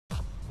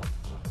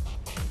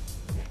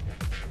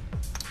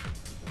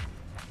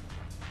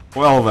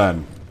Well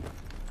then.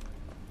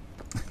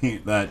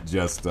 Ain't that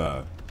just, You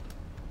know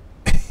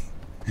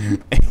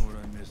what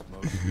I miss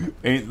most?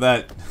 ain't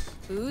that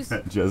Booze?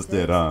 just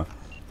it, huh?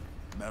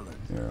 Melons.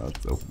 Here,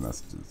 let's open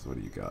messages. What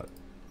do you got?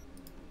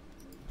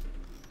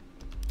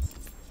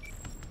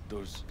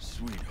 Those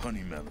sweet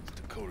honey melons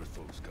Dakota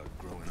folks got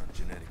growing on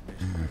genetic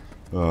mission.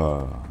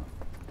 Uh,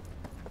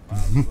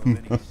 Miles above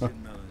any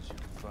sin melons you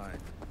can find.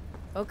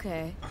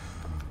 Okay.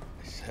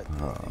 I sat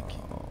there thinking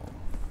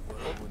what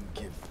I wouldn't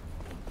give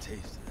one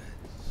taste of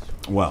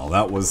that. well,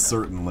 that was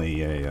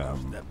certainly a,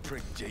 That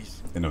prick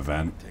Jason an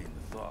event. contained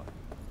the thought.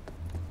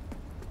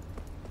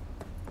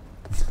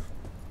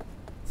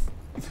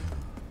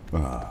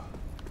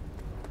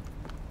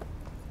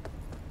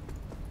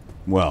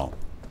 Well.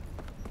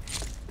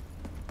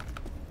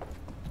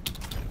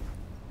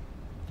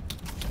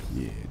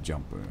 Yeah,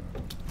 jumper.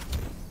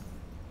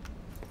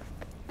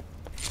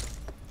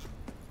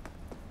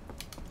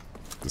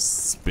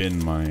 Just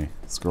spin my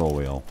scroll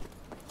wheel.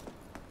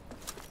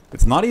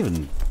 It's not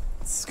even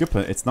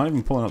skipping. It's not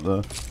even pulling up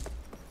the.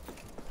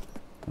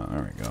 Oh,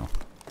 there we go.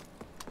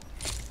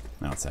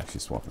 Now it's actually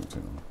swapping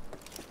between them.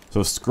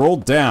 So scroll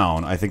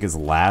down, I think, is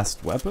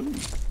last weapon?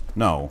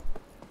 No.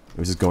 It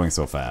was just going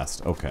so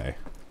fast. Okay.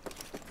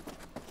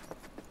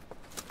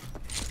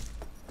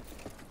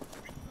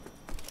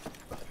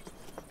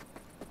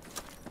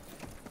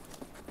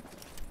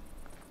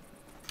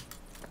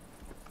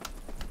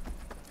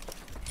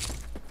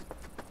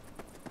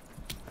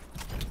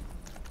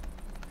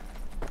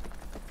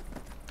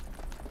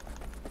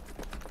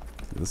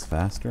 Is this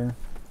faster?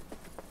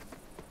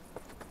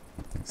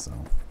 I think so.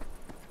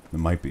 It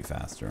might be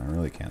faster. I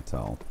really can't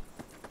tell.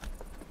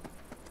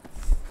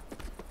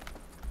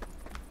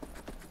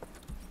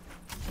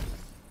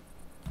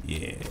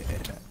 Yeah.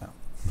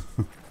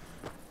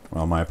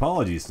 Well, my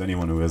apologies to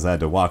anyone who has had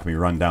to walk me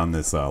run down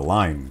this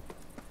line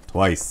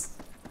twice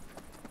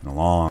in a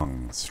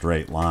long,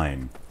 straight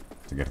line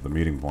to get to the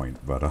meeting point.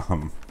 But,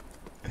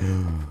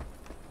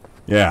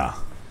 yeah.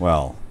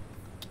 Well.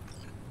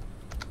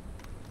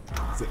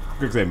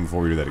 Quick save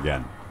before we do that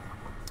again.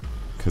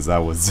 Because that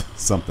was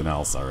something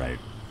else, alright.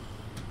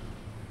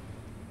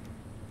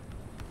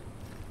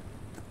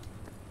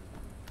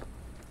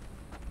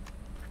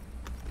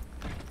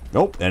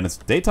 Nope, and it's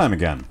daytime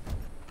again.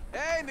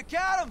 Hey,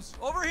 McAdams,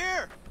 over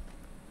here.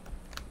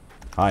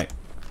 Hi.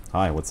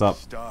 Hi, what's up?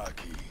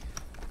 Starkey.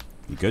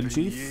 You good, Been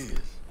Chief? years.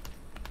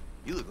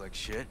 You look like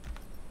shit.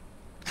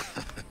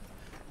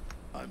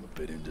 I'm a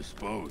bit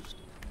indisposed.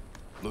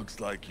 Looks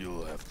like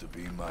you'll have to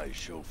be my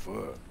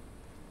chauffeur.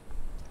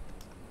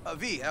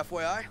 V,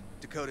 FYI,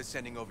 Dakota's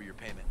sending over your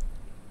payment.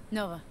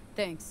 Nova,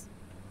 thanks.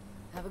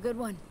 Have a good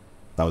one.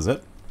 That was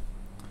it?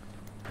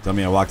 Tell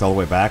me I walked all the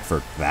way back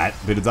for that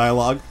bit of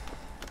dialogue?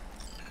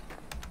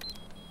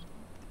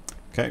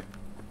 Okay.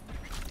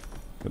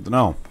 Good to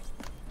know.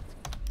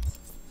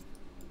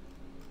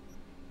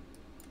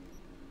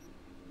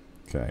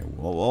 Okay,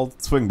 well, I'll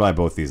swing by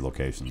both these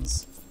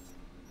locations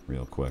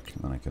real quick,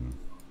 and then I can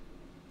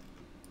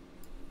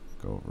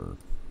go over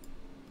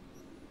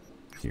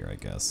here, I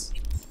guess.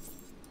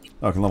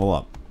 Oh, I can level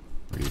up.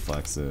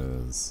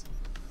 Reflexes.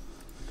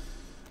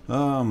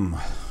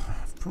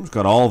 I've pretty much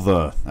got all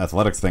the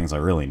athletics things I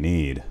really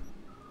need.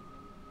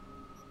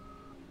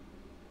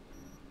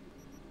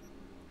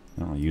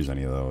 I don't use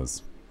any of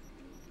those.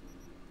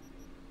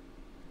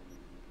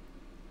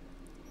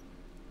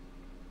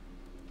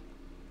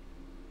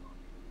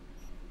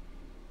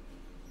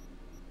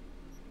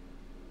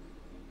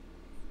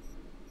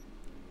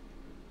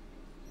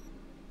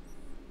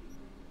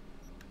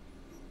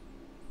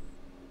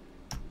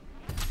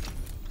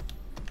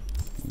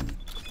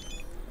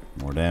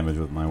 More damage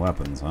with my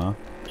weapons, huh?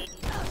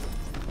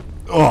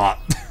 Oh!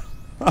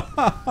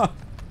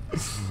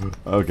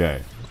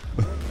 Okay.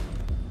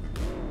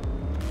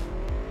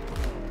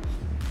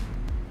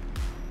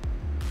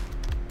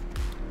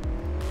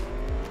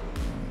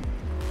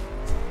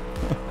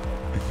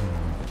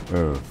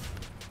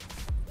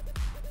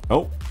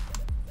 Oh.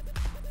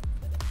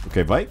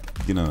 Okay, bike.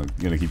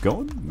 Gonna keep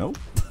going? Nope.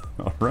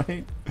 All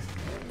right.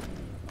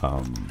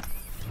 All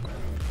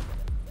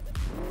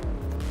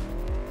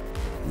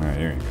right,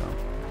 here you go.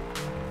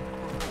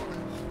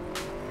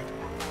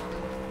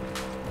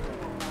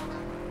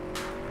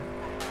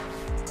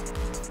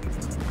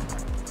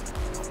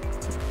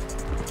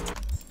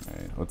 All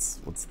right,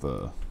 what's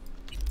the?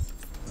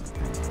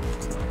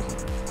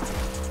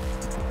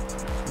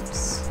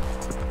 Oops.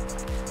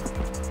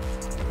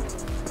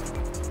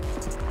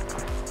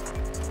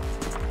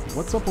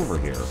 What's up over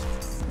here?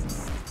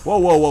 Whoa,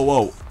 whoa, whoa,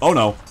 whoa! Oh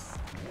no.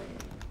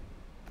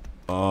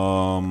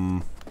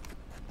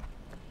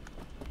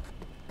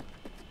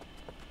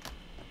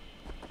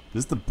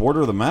 Is this the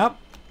border of the map?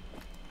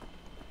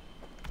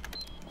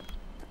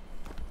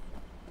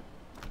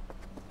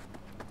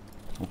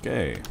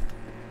 Okay.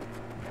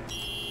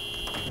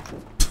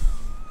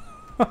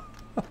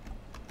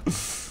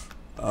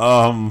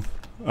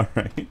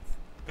 Alright.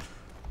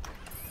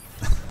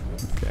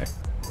 Okay.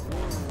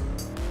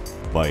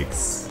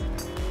 Bikes.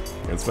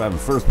 Let's try in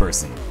first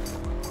person.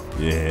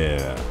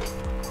 Yeah.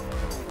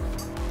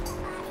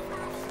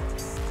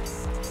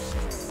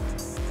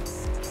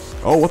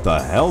 Oh, what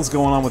the hell's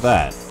going on with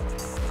that?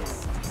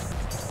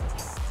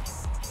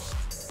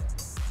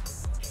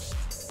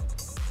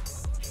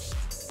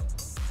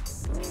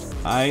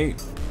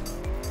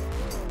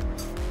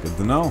 Good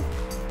to know.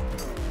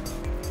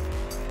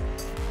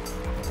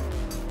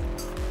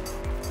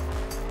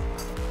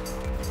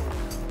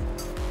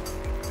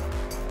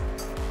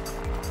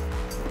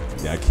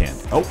 Yeah, I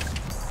can't. Oh!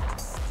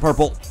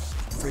 Purple!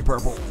 Free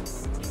purple.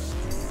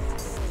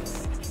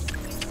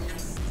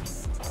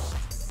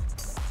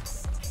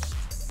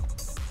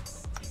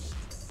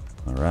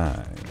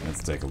 Alright,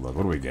 let's take a look.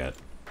 What do we get?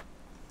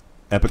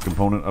 Epic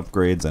component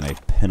upgrades and a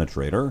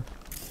penetrator.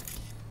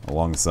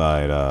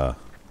 Alongside,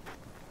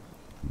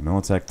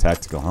 Militech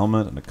tactical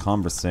helmet and a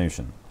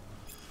conversation.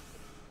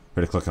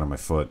 Ready to click on my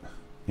foot.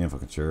 Yeah, I'm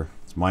fucking sure.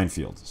 It's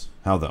minefields.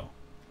 How though?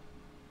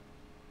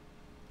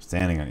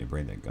 Standing on your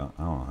brain dead gun.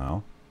 I don't know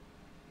how.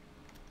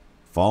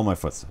 Follow my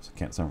footsteps. I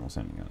can't someone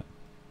standing on it.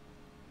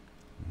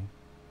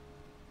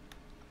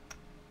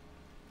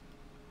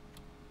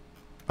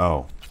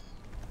 Oh.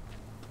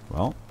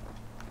 Well.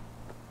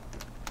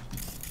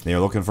 They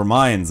were looking for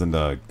mines, and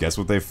guess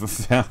what they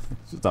found?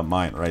 Just a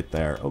mine right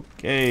there.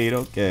 Okay,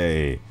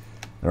 okay.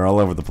 They're all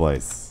over the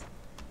place.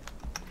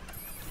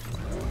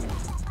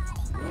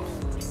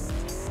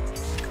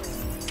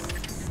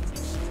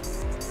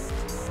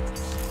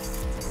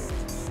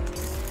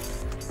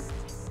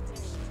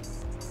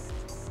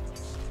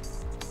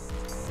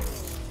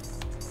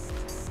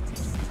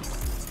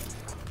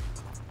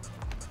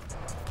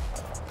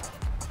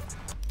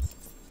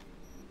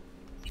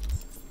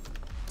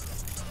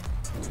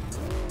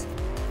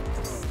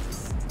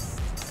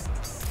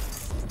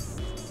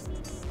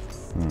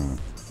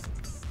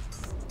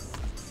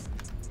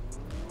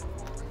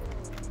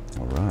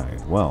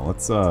 Alright, well,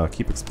 let's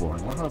keep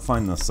exploring. Where do I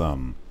find this,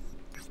 not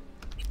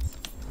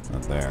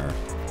there.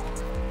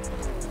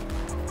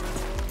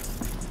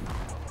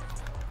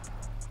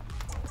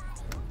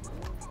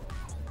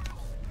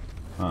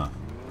 Huh.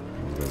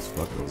 Those guys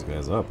fuck those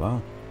guys up, huh?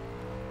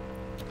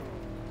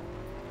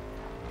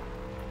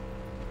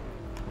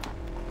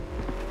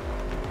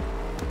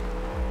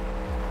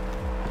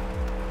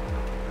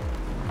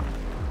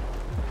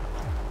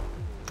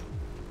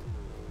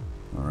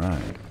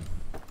 Alright.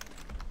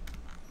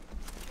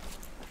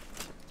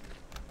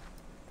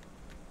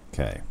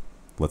 Okay.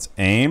 Let's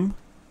aim.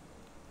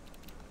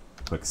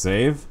 Click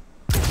save.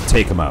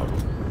 Take him out.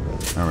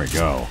 There we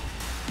go.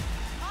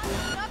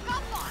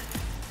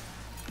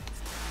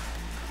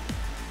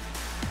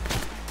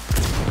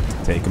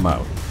 Take him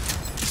out.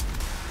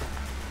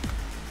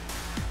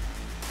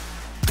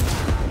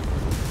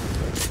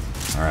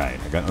 Alright,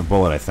 I got another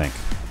bullet, I think.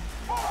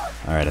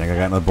 Alright, I think I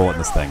got another bullet in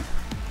this thing.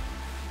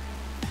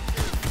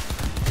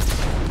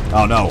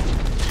 Oh no!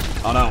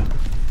 Oh no!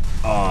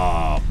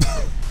 Oh!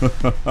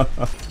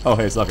 Oh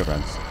hey, sucker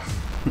friends.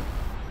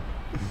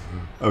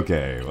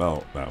 Okay,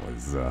 well, that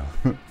was,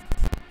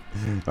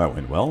 that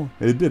went well.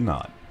 It did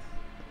not.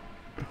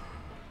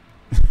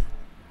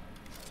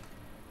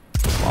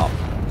 Wow.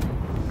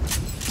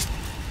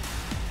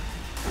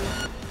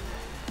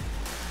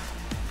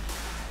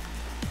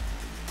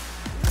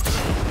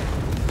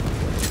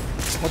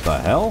 What the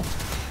hell?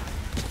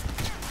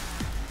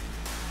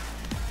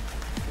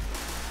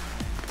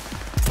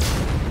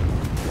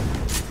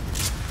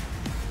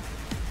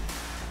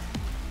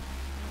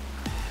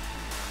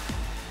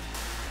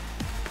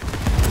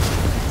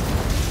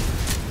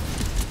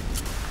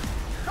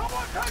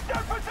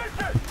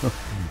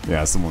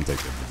 Yeah, someone take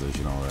their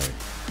position, alright.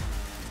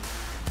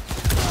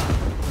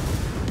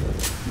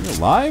 You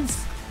alive?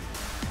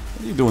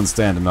 What are you doing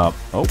standing up?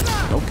 Oh,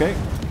 okay.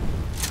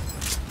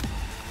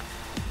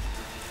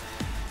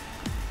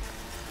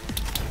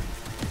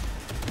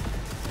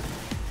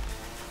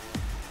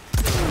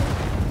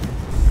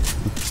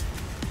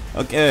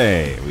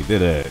 Okay, we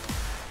did it.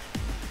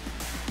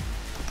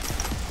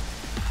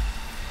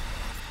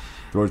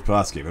 George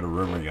Pulaski, got a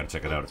rumor, you gotta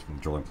check it out. It's from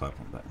the drilling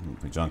platform. That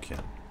won't be junk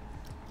yet.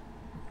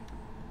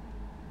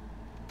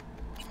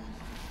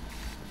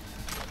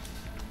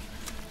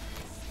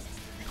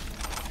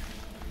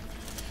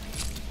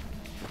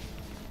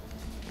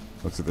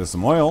 Looks like there's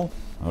some oil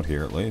out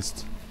here at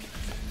least.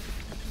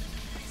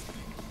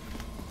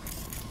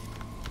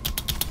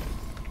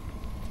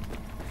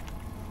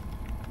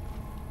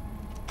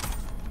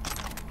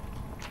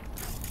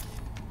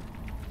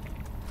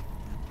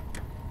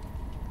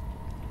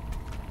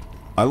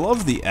 I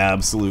love the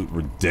absolute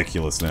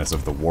ridiculousness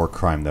of the war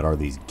crime that are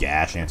these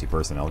gash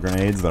anti-personnel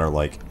grenades that are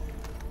like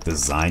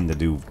designed to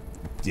do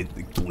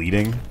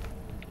bleeding.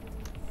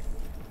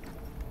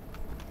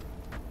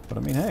 But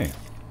I mean, hey,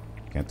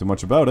 can't do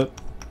much about it.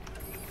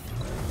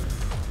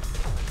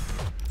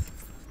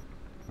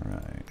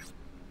 Alright.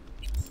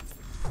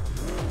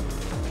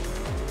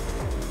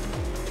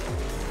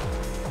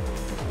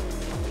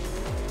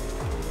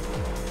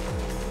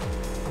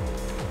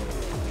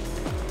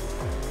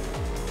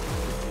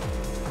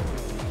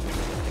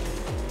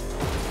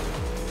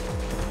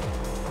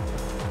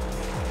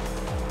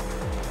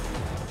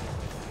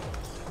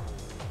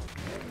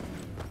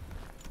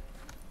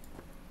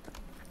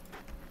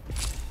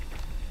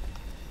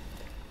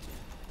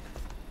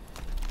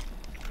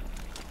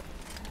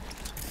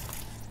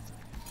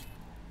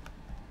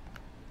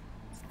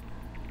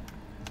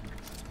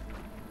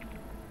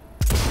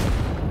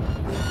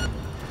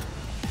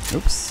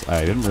 Oops,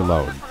 I didn't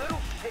reload.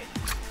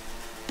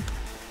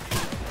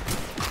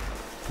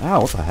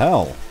 Ow, what the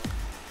hell?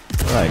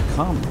 Alright,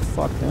 calm the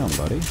fuck down,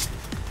 buddy.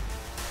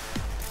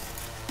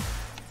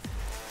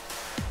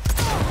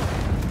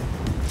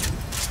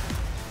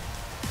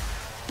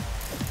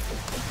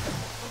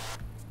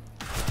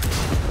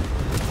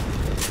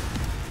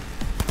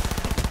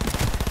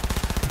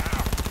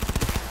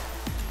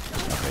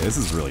 Okay, this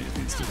is really just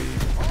needs to be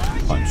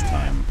punch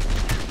time.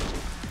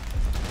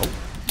 Oh.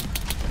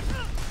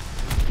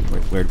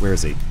 Where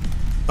is he?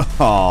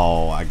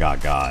 Oh, I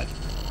got God.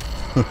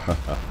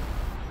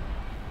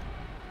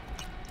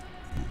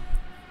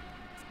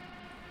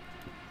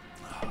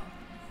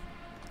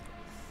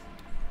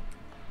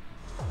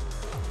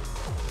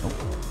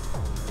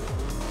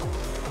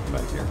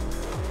 Back here.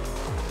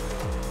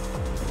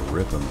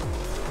 Rip him.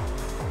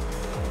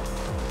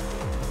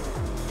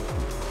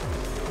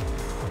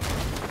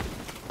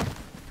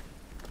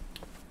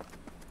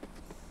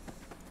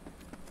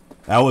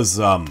 That was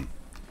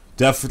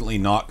definitely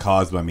not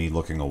caused by me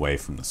looking away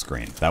from the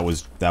screen. That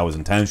was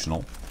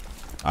intentional.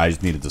 I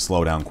just needed to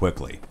slow down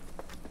quickly.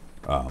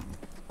 All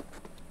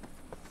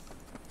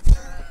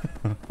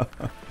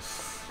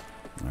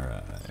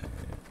right.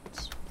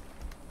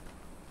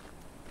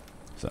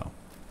 So.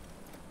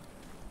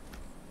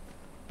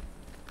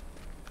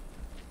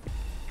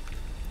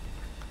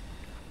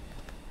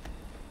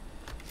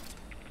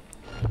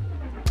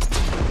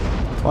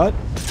 What?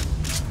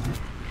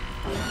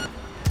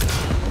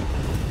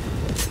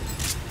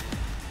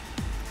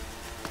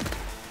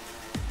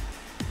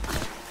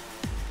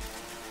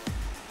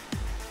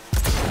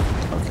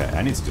 Okay,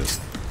 I need to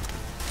just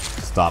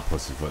stop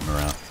pussyfooting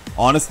around.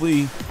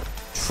 Honestly,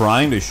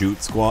 trying to shoot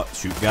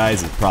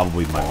guys is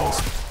probably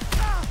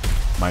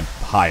my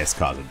highest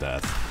cause of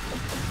death.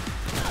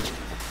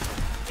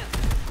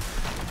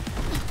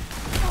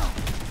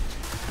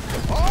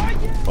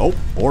 Oh,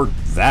 or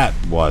that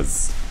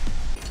was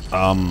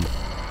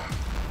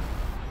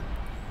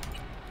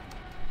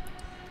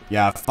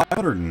yeah,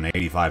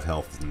 585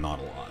 health is not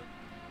a lot.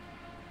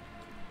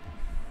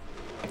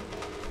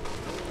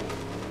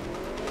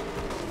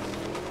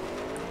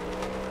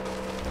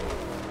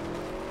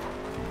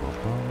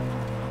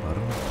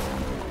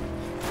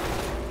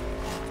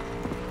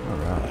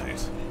 Alright.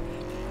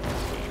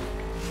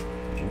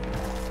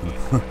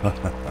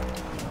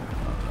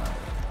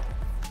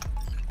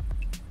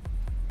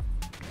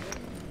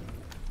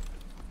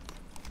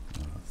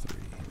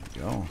 Three, here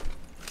we go.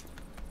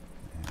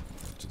 And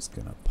we're just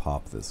gonna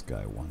pop this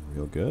guy one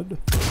real good.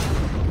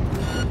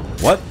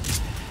 What?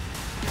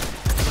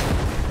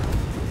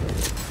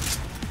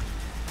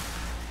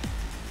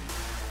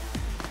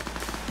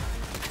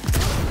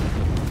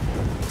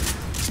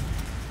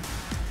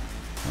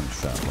 One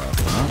shot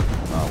left, huh?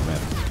 Oh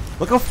man.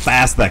 Look how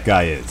fast that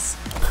guy is.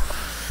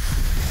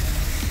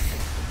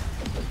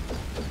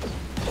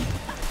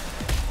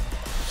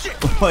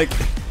 Like,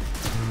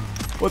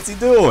 what's he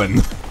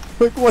doing?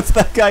 Like, what's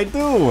that guy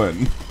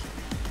doing?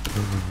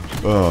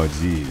 Oh,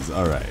 jeez.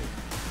 All right.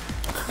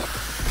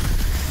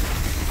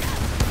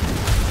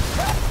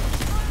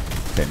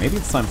 Okay, maybe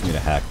it's time for me to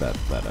hack that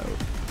out.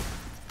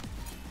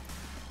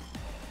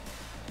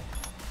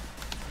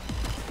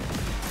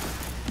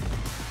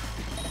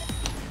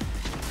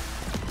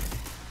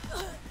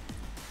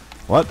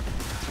 What?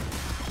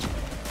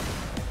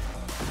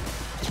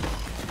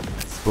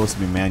 It's supposed to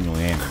be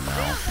manually aiming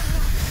now.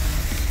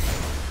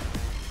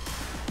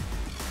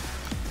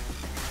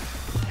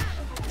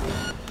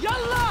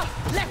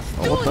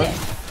 Oh, what the?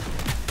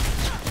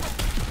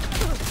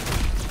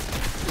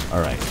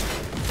 Alright.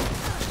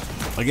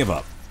 I give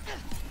up.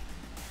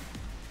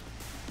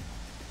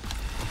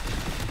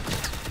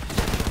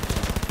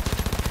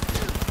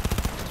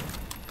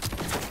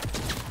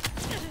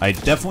 I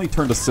definitely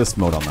turned assist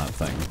mode on that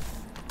thing.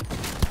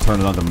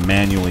 Turned it on to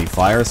manually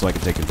fire so I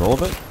could take control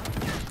of it.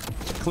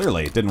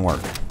 Clearly, it didn't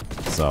work.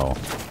 So...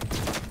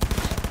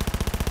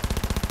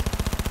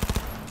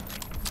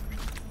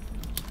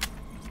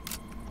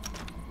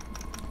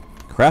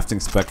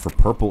 crafting spec for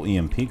purple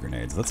EMP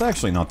grenades. That's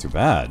actually not too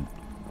bad.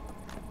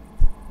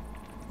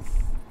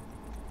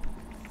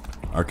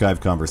 Archive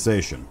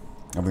conversation.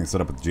 Everything's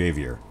set up with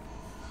Javier.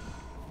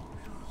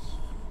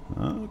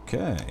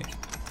 Okay.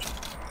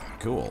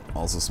 Cool.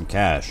 Also some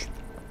cash.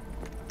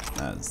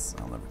 As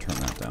I'll never turn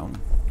that down.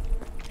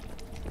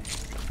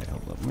 Okay,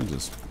 hold up. Let me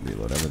just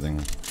reload everything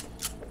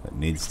that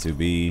needs to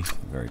be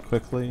very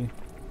quickly.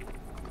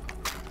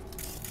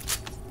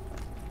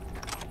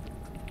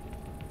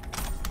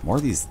 More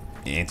of these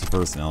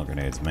anti-personnel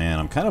grenades, man.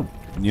 I'm kind of,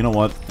 you know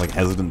what, like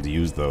hesitant to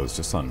use those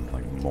just on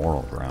like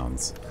moral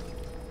grounds.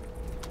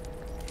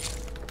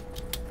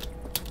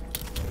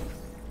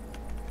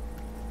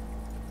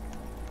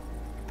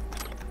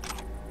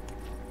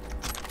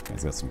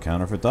 He's got some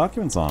counterfeit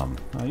documents on him.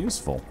 How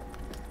useful.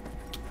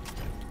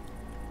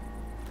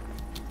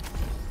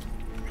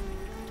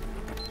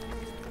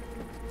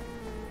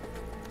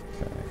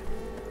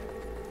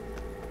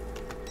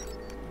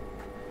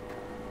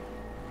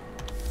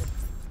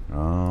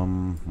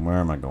 Where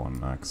am I going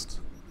next?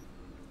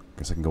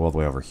 Guess I can go all the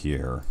way over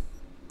here.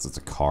 So it's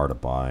a car to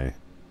buy.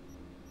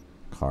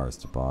 Cars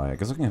to buy. I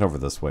guess I can head over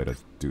this way to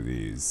do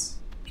these.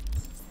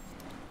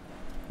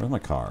 Where's my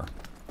car?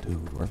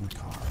 Dude, where's my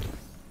car?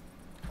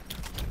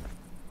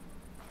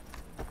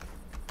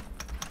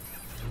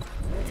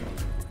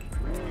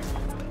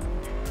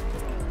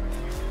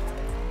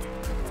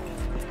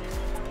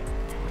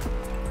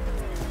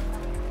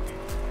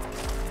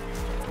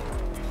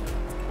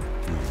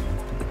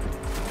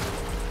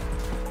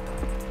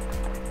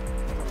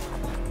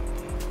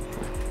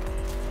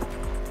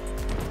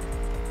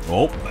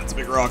 Oh, that's a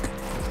big rock.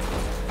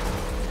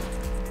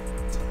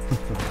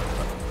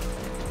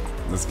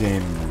 This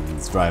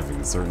game's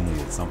driving certainly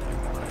is something, right?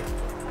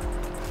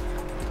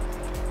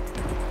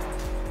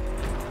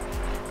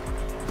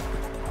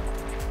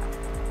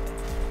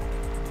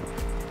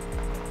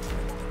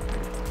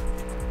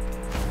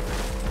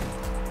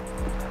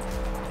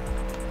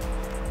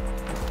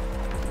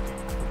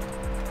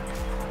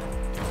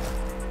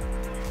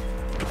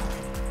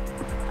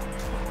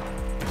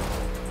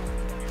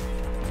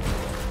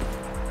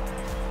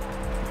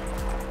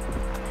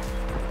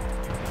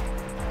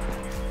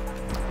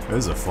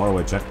 This is a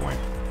faraway checkpoint. I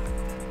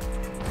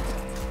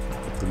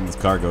think this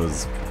car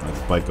goes,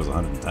 this bike goes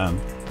 110. I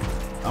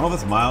don't know if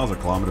it's miles or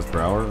kilometers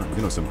per hour. I'm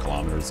gonna assume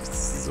kilometers. 'Cause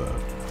this is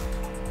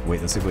wait,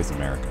 let's see if it's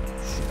America.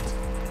 Shit.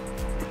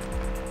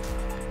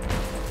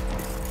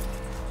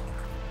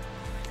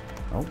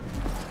 Oh.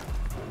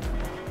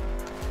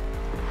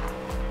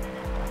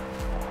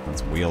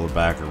 Let's wheel it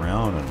back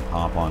around and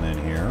hop on in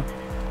here.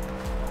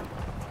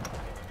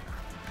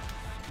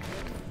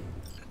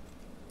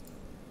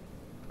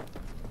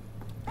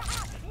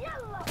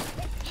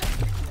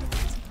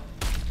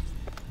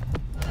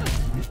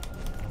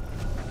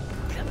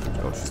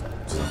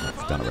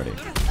 Done already.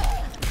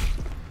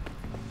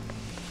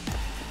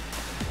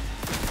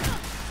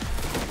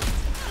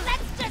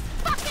 Let's just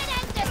fucking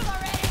end this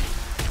already.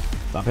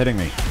 Stop hitting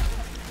me.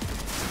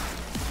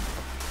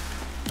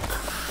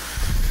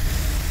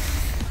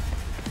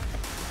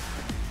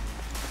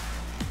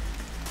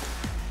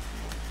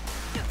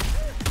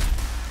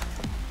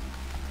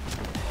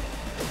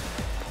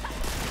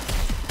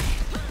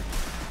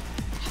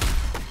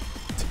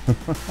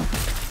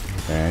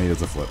 And he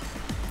does a flip.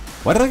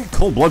 Why did I get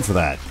cold blood for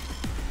that?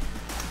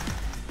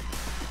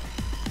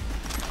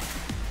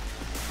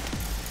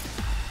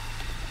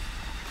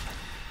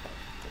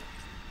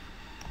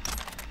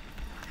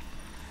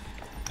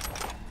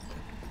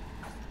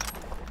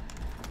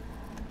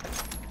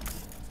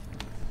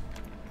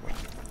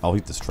 I'll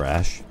eat this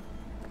trash.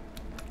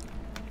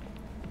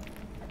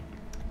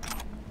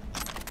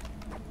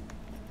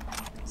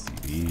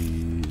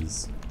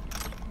 CDs.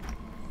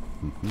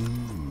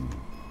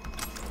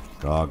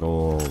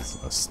 Goggles.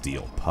 A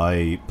steel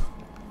pipe.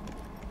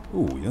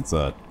 Ooh, that's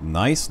a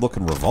nice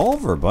looking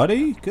revolver,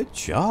 buddy. Good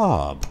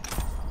job.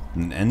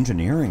 An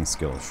engineering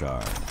skill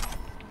shard.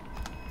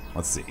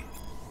 Let's see.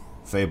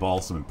 Faye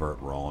Balsam and Burt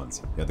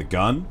Rollins. Yeah, the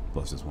gun.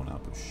 Plus this one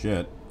up with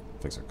shit.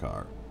 Fix her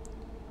car.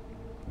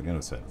 Again,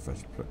 it's head.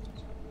 Refresh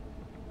practice.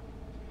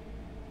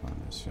 On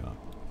this shop.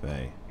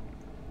 Faye.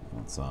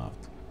 Not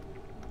soft.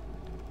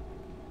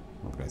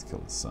 Oh, the guy's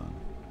killed his son.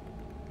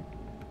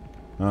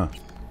 Huh.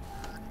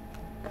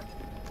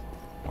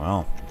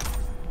 Well.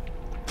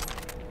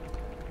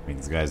 I mean,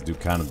 these guys do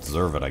kind of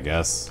deserve it, I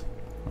guess.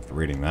 After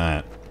reading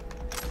that.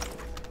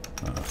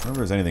 I don't know if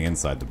there's anything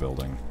inside the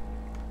building.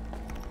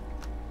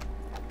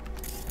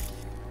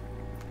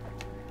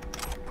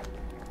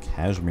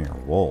 Cashmere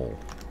wool.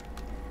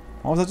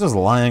 Or was that just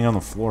lying on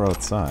the floor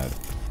outside?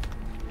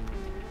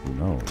 Who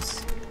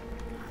knows?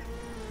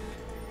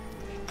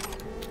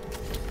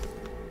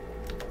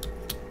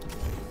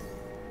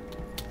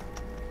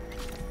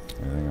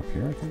 Anything up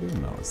here I can do?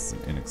 No, it's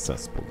an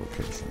inaccessible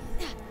location.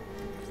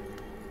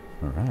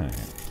 Alright.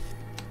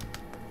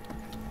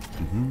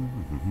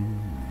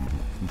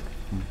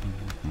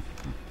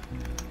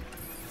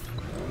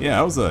 Yeah,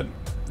 that was a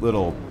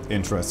little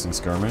interesting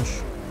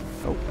skirmish.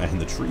 Oh, and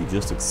the tree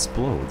just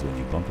explodes when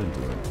you bump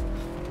into it.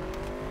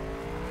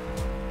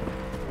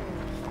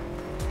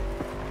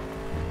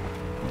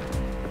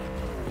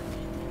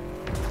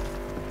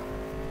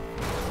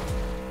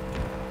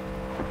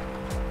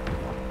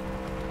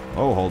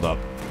 Oh, hold up.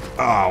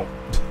 Ow!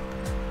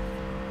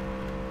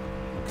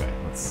 Okay,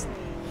 let's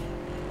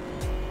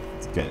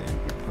get in here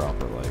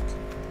proper, like.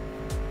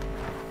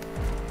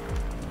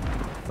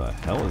 What the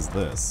hell is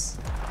this?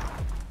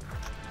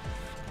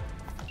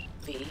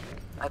 V,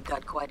 I've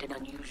got quite an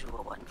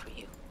unusual one for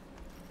you.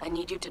 I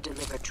need you to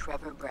deliver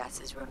Trevor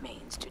Brass's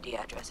remains to the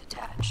address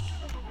attached.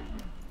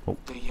 Oh.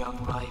 The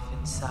young life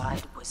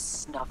inside was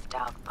snuffed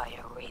out by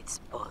a Wraith's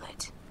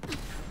bullet.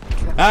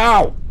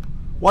 Ow!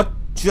 What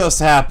just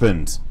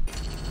happened?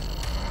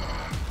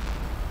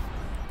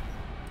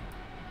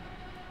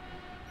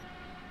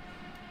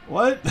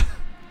 What?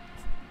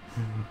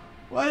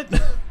 What?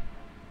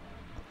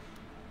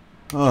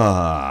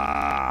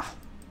 Ah.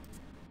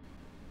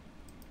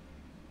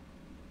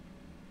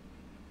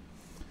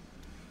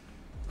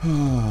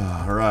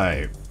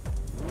 Alright.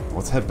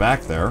 let's head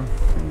back there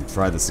and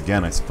try this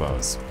again, I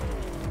suppose.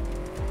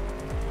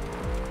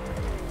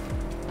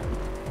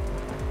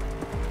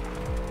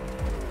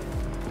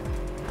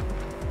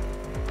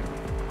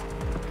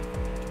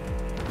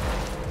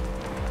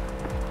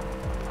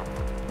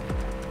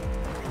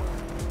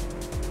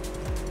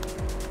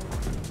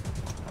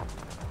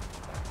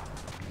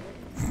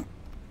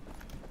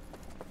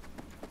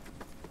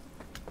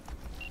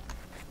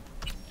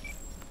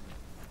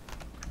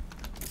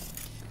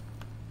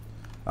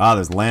 Ah,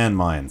 there's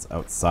landmines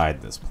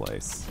outside this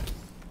place.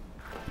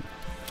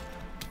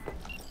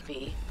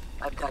 V,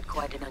 I've got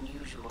quite an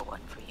unusual one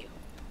for you.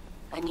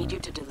 I need you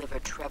to deliver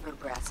Trevor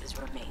Brass's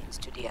remains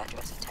to the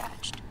address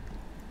attached.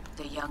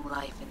 The young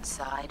life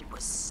inside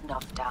was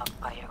snuffed out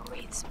by a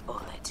Wraith's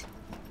bullet.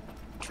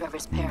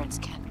 Trevor's parents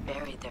can't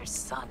bury their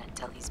son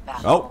until he's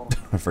back home.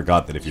 I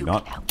forgot that if you're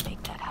not help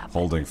make that happen.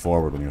 holding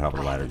forward when you have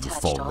a ladder, you just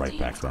Attached fall all right the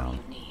back info down.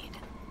 you need.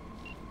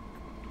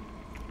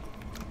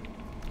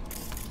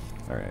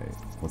 Alright,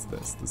 what's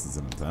this? This is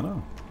an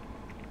antenna?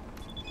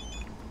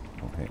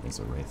 Okay, there's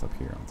a Wraith up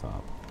here on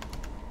top.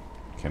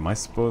 Okay, am I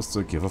supposed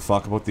to give a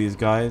fuck about these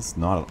guys?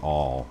 Not at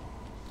all.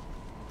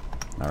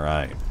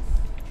 Alright.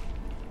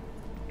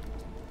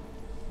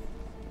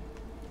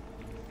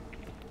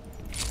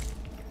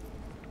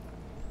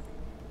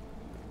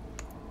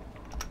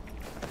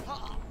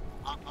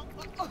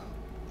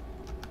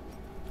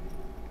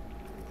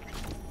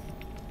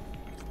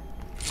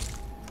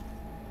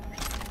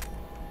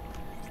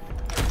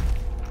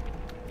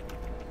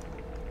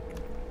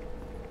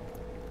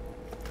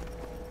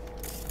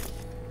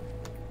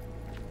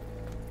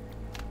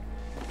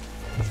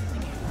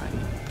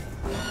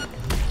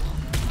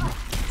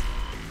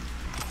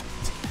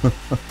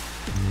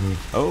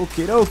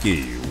 Okie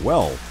dokie.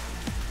 Well,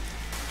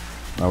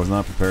 I was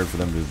not prepared for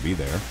them to be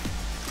there.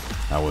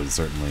 That was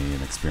certainly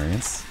an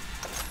experience.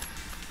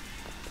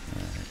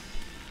 Alright.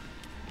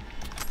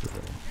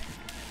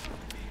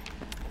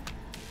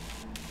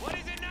 What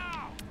is it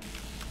now?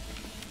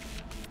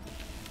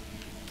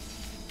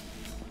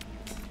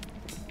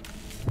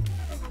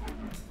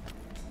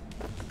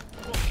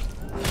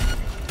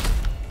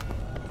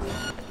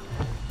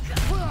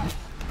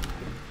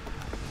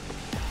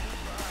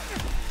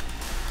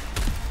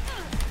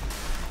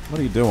 What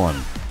are you doing?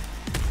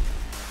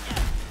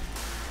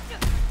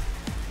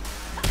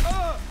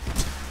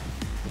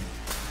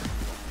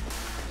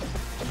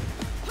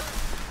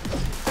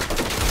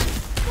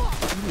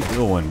 What are you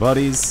doing,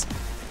 buddies?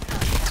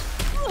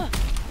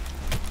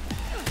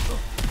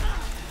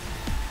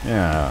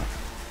 Yeah.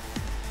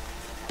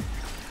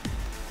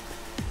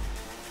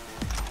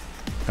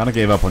 Kinda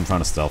gave up on trying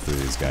to stealth through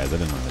these guys. I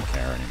didn't really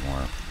care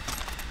anymore.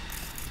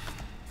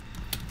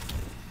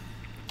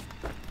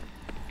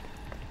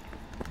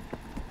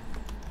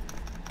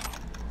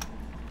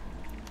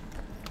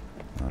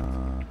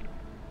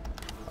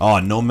 Oh,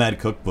 Nomad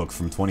Cookbook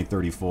from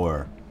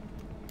 2034.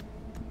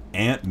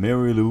 Aunt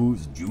Mary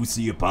Lou's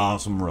Juicy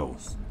Opossum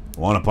Roast.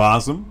 Want a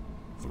possum?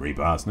 3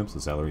 parsnips,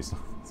 a celery, some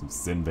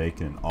sin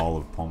bacon, and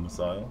olive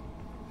pomicile.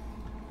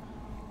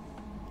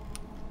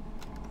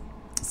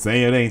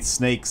 Say it ain't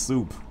snake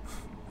soup.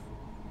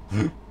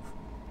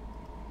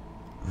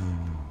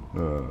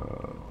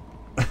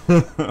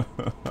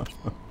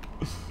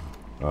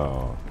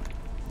 Oh.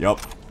 Yup.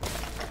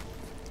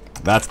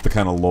 That's the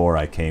kind of lore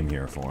I came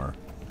here for.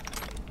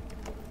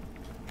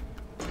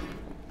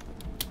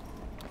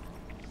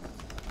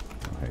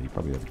 Okay, you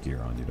probably have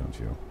gear on you, don't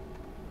you?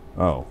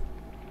 Oh.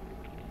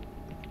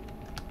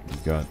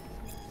 You've got...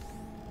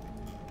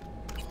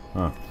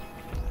 Huh.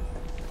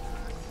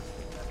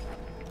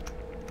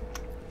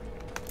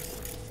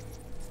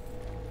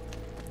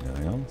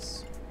 Anything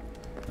else?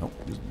 Nope,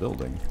 just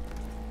building.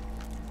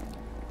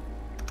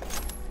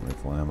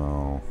 Rifle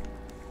ammo.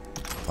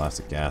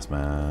 Plastic gas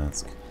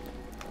mask.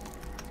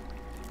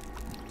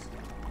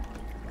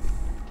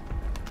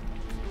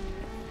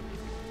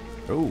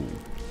 Oh.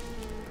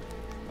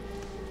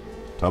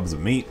 Tubs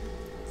of meat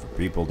for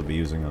people to be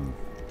using on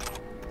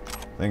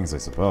things, I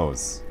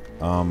suppose.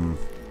 So I'm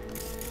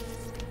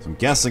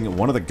guessing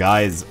one of the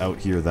guys out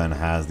here then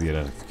has the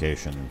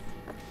identification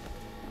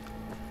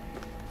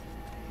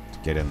to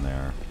get in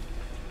there.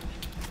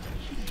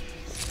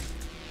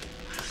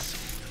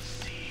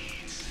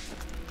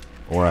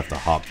 Or I have to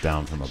hop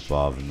down from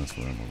above in this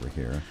room over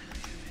here.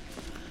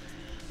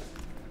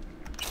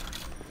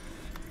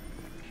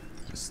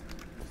 Just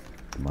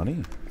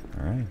money?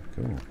 Alright,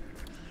 cool.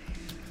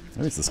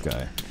 Maybe it's this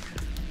guy.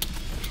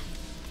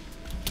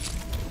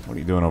 What are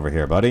you doing over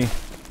here, buddy?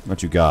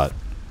 What you got?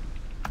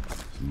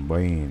 Some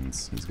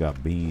beans. He's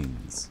got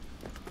beans.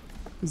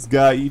 This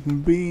guy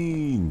eating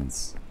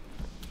beans.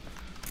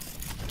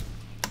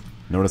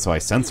 Notice how I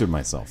censored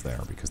myself there,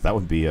 because that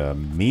would be a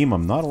meme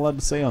I'm not allowed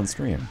to say on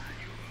stream.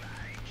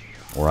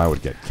 Or I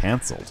would get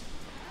cancelled.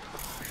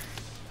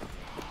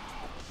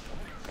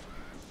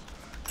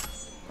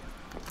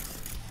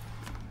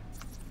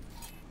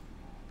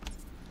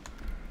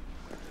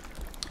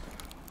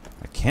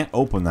 I can't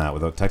open that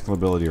without technical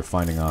ability or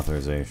finding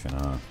authorization,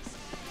 huh?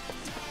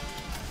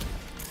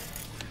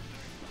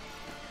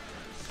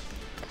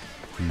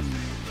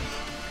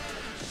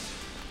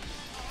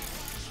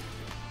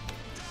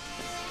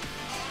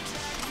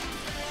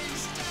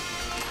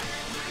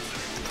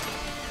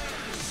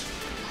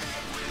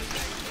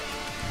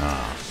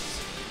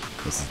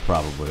 This is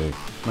probably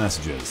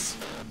messages.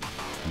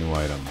 New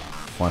item.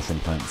 Flesh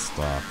implant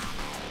stock.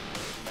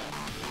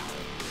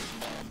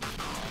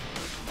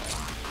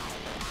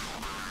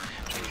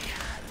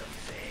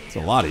 It's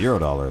a lot of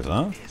Eurodollars,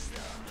 huh?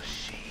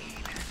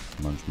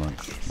 Munch,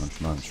 munch, munch,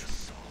 munch.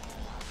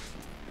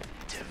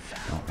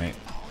 Oh, hey.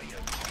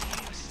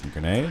 Some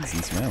grenades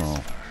and some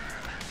ammo.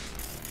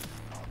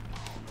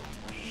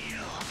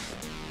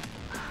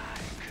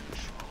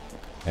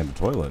 And the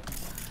toilet.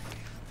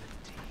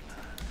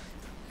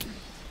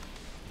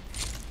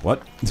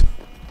 What?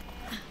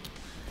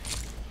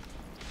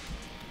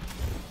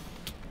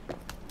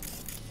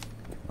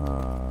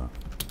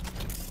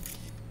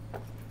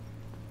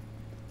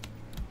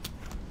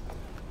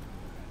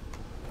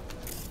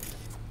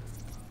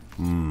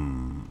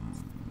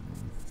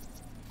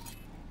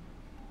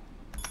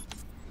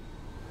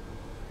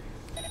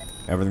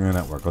 Everything on the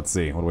network. Let's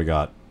see. What do we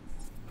got?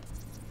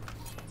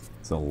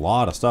 It's a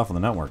lot of stuff on the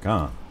network,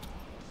 huh?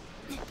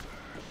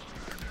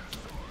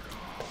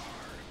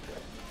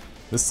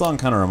 This song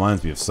kind of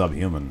reminds me of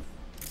Subhuman.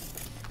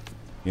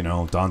 You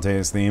know,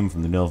 Dante's theme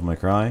from the Devil May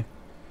Cry.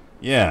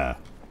 Yeah.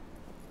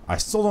 I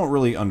still don't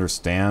really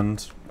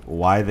understand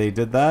why they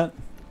did that.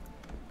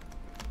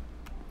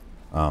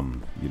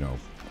 You know.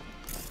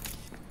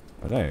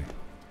 But hey.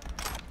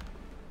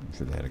 I'm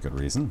sure they had a good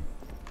reason.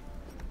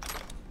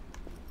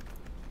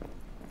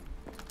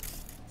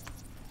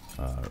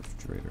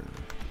 Refrigerator.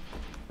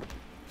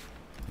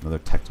 Another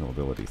techno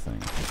ability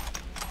thing.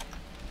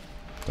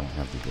 Don't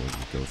have the ability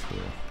to go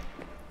through.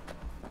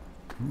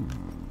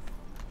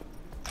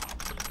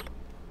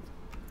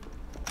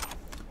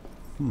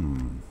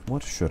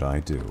 What should I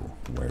do?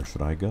 Where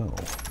should I go?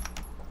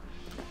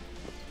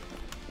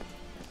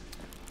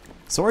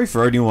 Sorry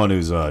for anyone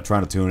who's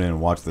trying to tune in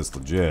and watch this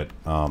legit.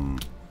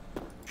 But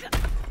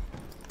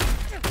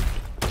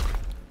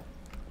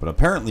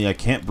apparently I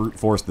can't brute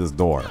force this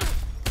door.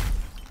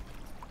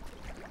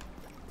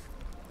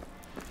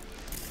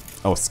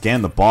 Oh,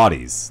 scan the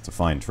bodies to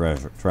find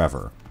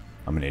Trevor.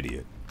 I'm an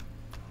idiot.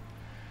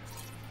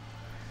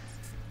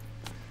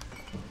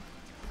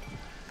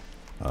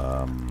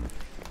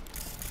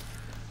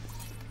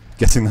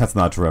 Guessing that's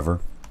not Trevor.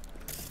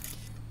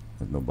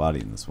 There's no body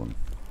in this one.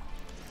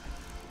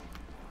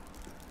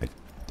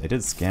 I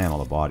did scan all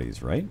the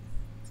bodies, right?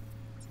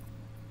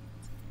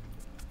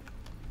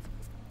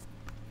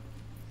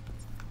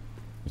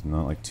 There's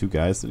not like two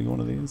guys sitting in one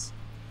of these?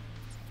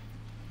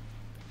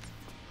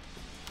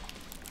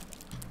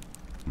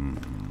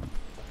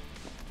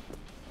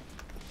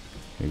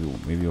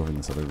 Maybe over in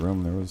this other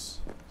room there was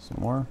some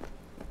more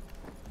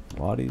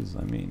bodies.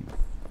 I mean,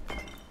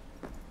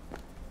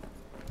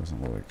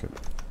 doesn't look like it.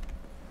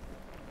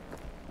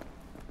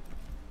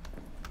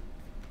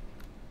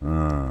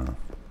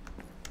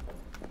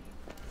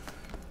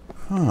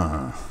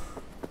 Huh.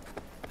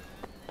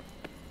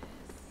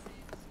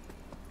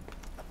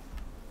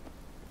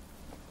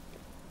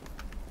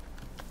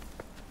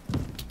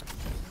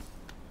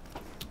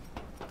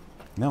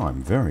 Now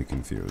I'm very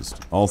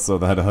confused. Also,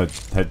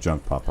 that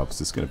junk pop-up's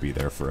just gonna be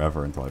there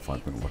forever until I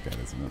find something to look at,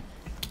 isn't it?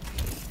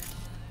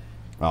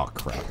 Oh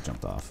crap, it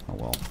jumped off. Oh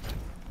well.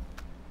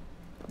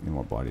 Need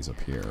more bodies up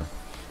here.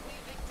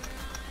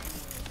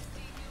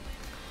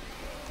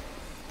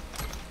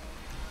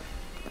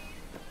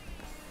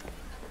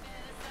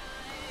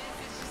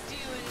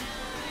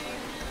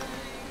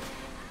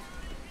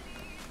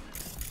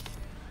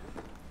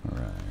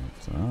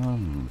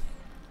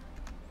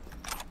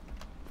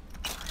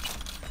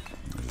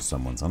 There's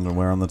someone's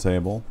underwear on the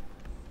table.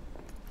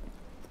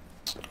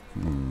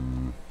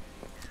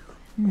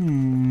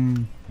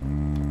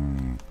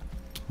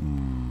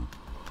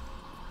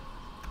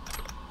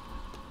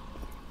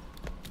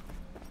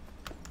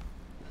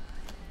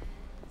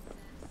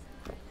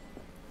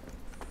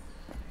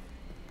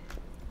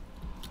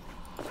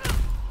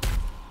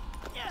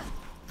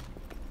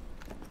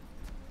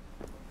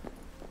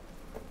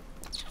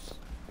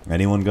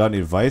 Anyone got any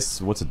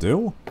advice what to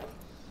do?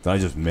 Did I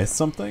just miss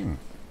something?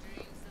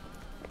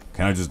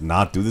 Can I just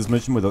not do this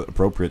mission with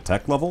appropriate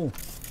tech level?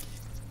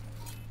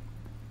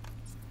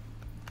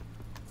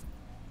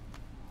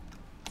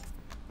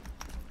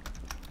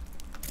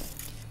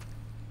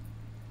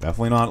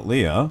 Definitely not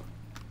Leah.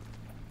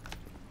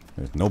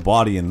 There's no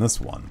body in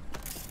this one.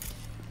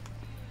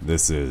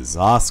 This is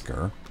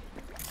Oscar.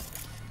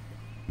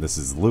 This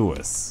is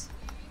Lewis.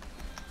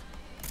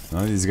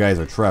 None of these guys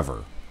are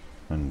Trevor.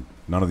 And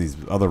none of these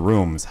other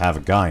rooms have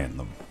a guy in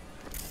them.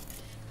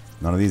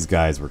 None of these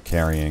guys were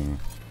carrying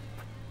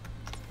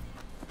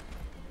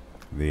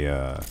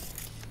the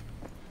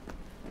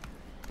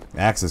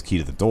access key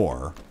to the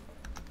door.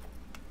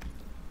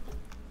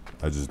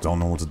 I just don't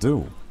know what to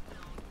do.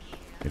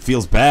 It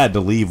feels bad to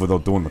leave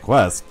without doing the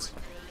quest.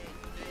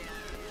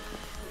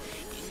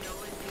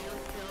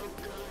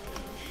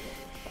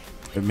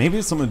 Maybe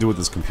it's something to do with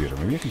this computer.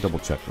 Maybe I can double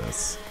check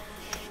this.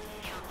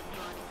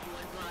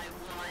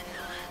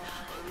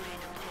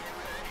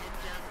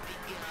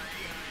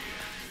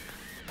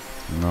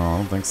 No, I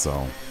don't think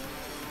so.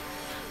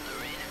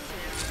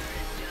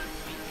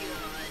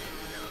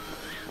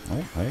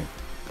 Oh, hey.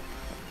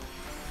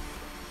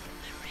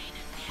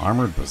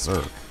 Armored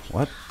Berserk.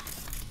 What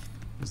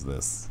is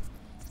this?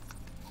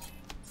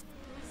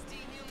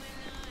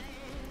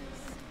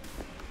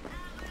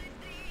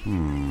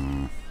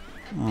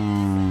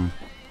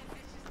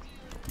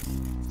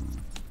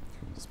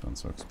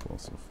 Dispenser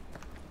explosive.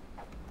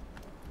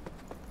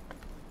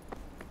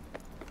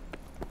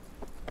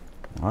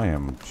 I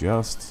am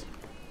just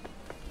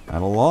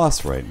at a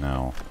loss right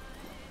now.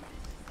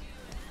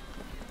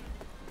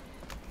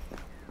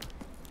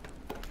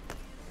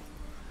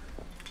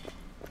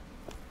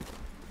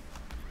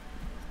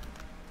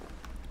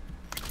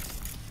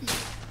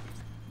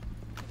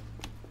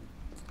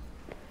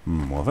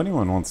 Well, if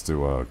anyone wants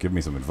to give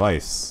me some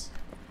advice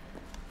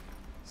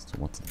as to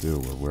what to do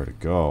or where to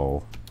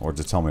go, or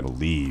just tell me to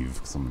leave,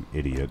 because I'm an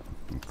idiot,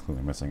 I'm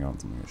clearly missing out on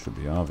something that should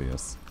be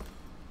obvious,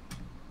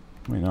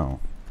 let me know.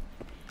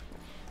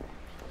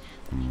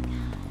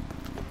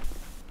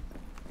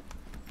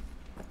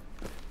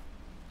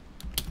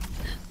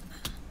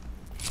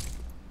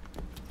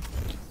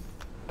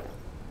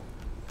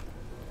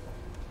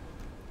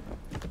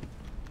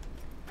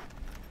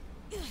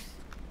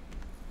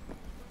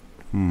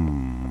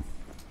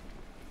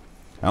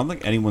 I don't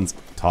think anyone's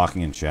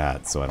talking in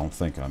chat, so I don't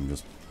think I'm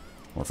just...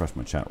 I'll refresh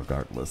my chat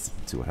regardless.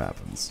 See what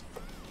happens.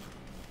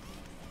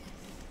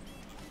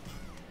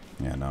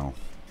 Yeah, no.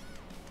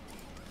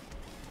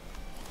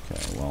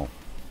 Okay, well...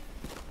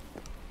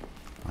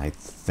 I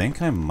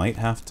think I might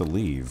have to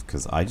leave,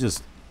 because I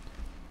just...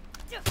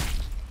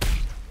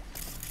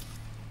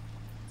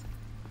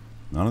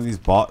 None of these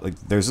like,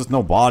 there's just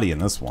no body in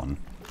this one.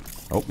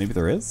 Oh, maybe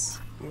there is?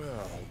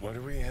 Well, what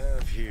do we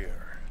have here?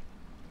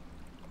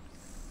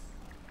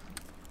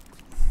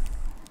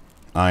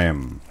 I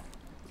am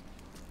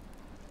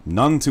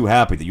none too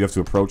happy that you have to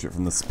approach it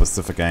from this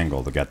specific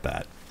angle to get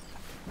that.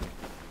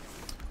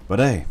 But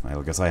hey, I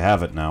guess I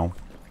have it now.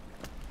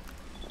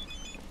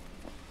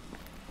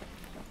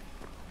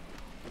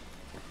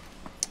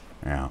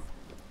 Yeah.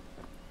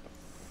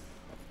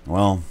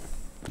 Well,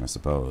 I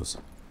suppose.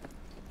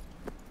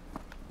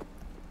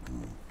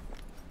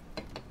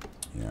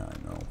 Yeah,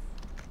 I know.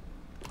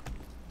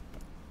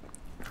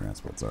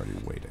 Transport's already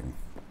waiting.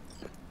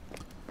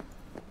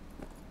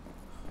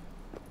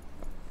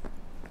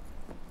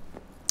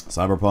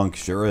 Cyberpunk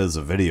sure is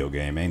a video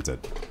game, ain't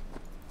it?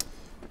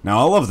 Now,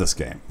 I love this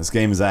game. This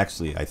game is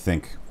actually, I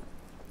think,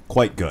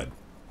 quite good.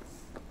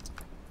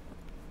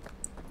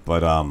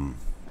 But, All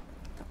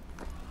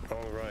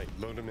right,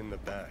 load him in the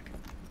back.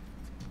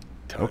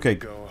 Time okay.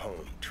 to go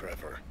home,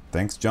 Trevor.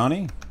 Thanks,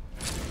 Johnny,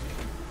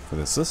 for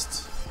the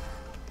assist.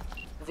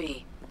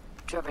 V,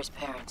 Trevor's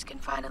parents can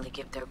finally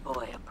give their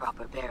boy a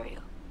proper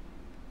burial.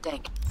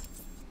 Thank you.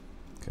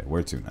 Okay,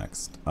 where to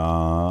next?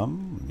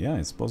 Yeah,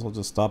 I suppose I'll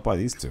just stop by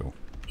these two.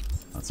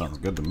 That sounds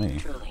good to me.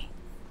 Truly.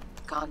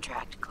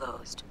 Contract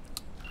closed.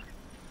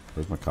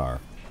 Where's my car?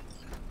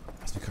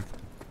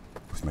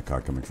 Where's my car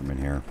coming from in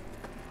here?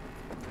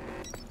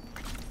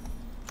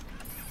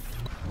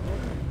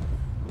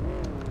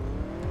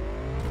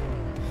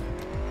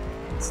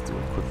 Let's do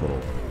a quick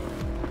little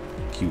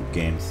cute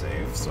game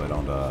save so I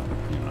don't,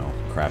 you know,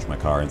 crash my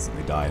car,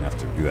 instantly die, and have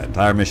to do that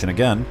entire mission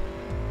again.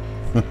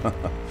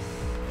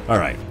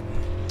 Alright.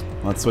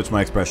 Let's switch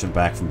my expression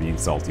back from being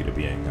salty to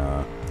being,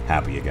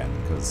 happy again,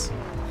 because...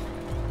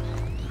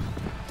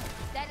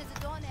 That is a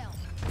doornail.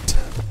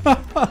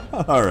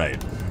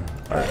 Alright.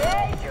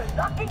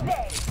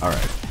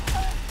 Alright.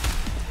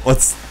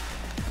 Let's...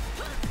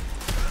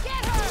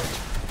 Get her!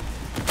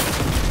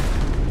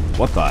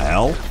 What the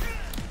hell?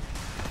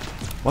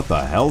 What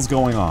the hell's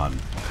going on?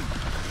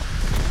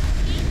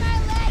 Eat my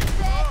leg,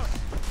 bitch!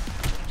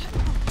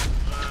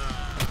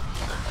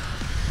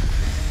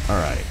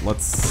 Alright,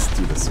 let's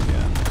do this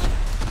again.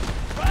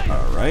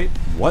 Alright,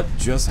 what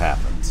just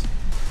happened?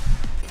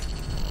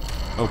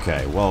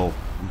 Okay, well...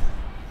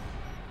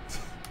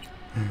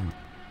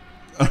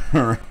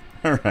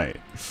 Alright.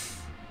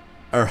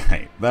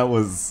 Alright, that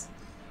was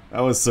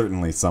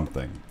certainly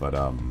something, but,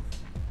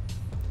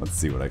 let's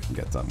see what I can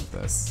get done with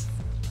this.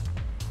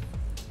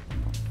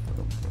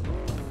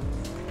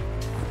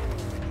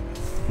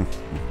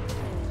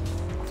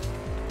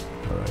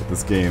 Alright,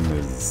 this game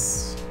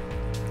is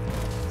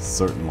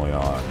certainly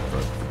odd,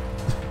 but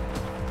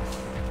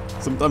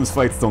sometimes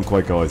fights don't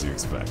quite go as you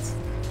expect.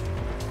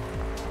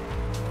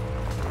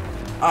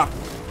 Ah!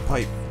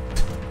 Pipe!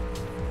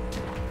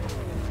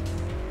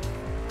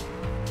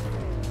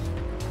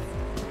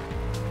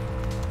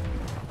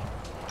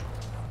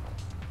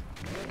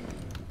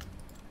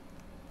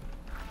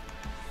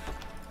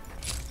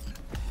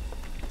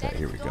 Okay,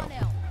 here we go.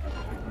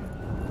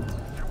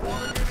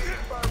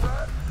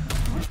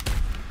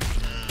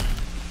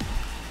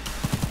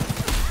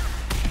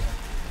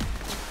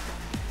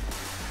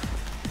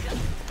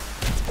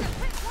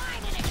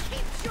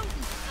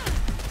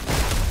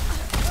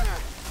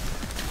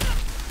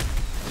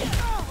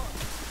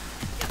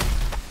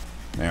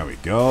 There we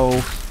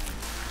go.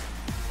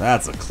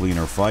 That's a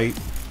cleaner fight.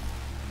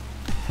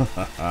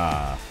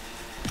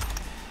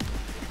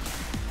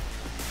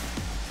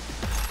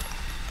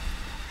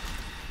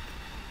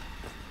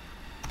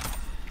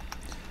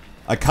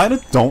 I kind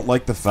of don't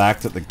like the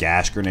fact that the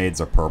gash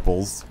grenades are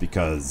purples,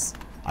 because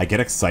I get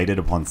excited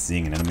upon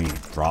seeing an enemy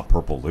drop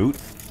purple loot,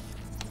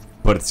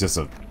 but it's just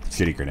a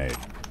shitty grenade.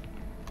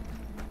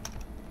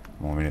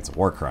 Well, I mean, it's a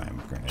war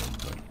crime grenade,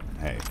 but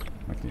hey,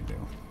 what can you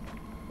do?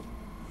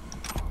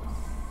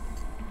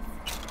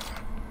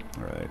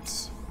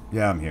 Alright.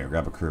 Yeah, I'm here.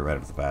 Grab a crew right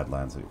out of the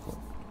Badlands.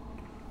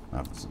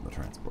 Happens in the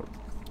transport.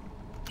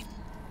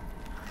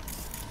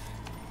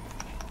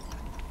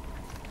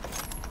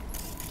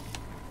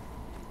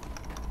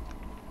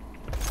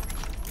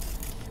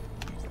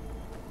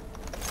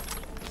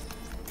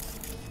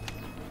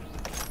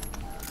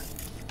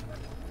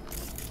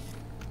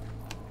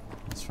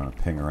 Just trying to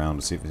ping around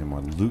to see if there's any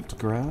more loot to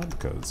grab,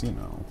 because, you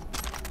know,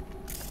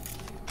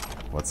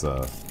 what's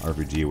a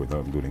RPG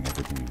without looting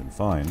everything you can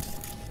find?